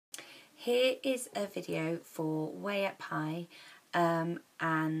Here is a video for Way Up High, and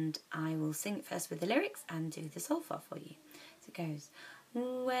I will sing it first with the lyrics and do the solfa for you. So it goes,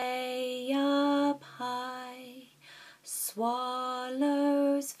 way up high,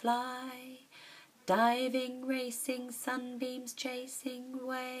 swallows fly, diving, racing, sunbeams chasing,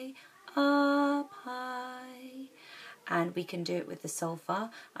 way up high. And we can do it with the solfa.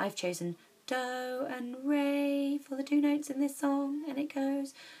 I've chosen do and re for the two notes in this song, and it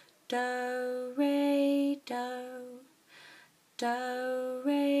goes do, re, do, do,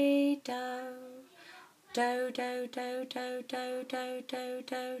 re, do, do, do, do, do, do, do, do,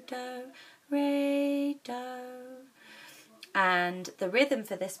 do, do, re, do. And the rhythm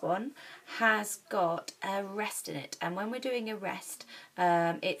for this one has got a rest in it, and when we're doing a rest,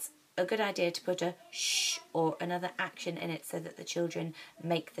 it's a good idea to put a shh or another action in it so that the children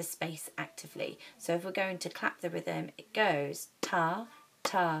make the space actively. So if we're going to clap the rhythm, it goes ta,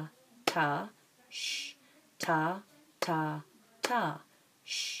 ta, ta, shh, ta, ta, ta,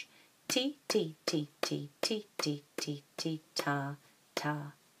 shh, ti, ti, ti, ti, ti, ti, ti, ti, ta,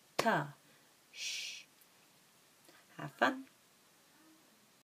 ta, ta, shh. Have fun.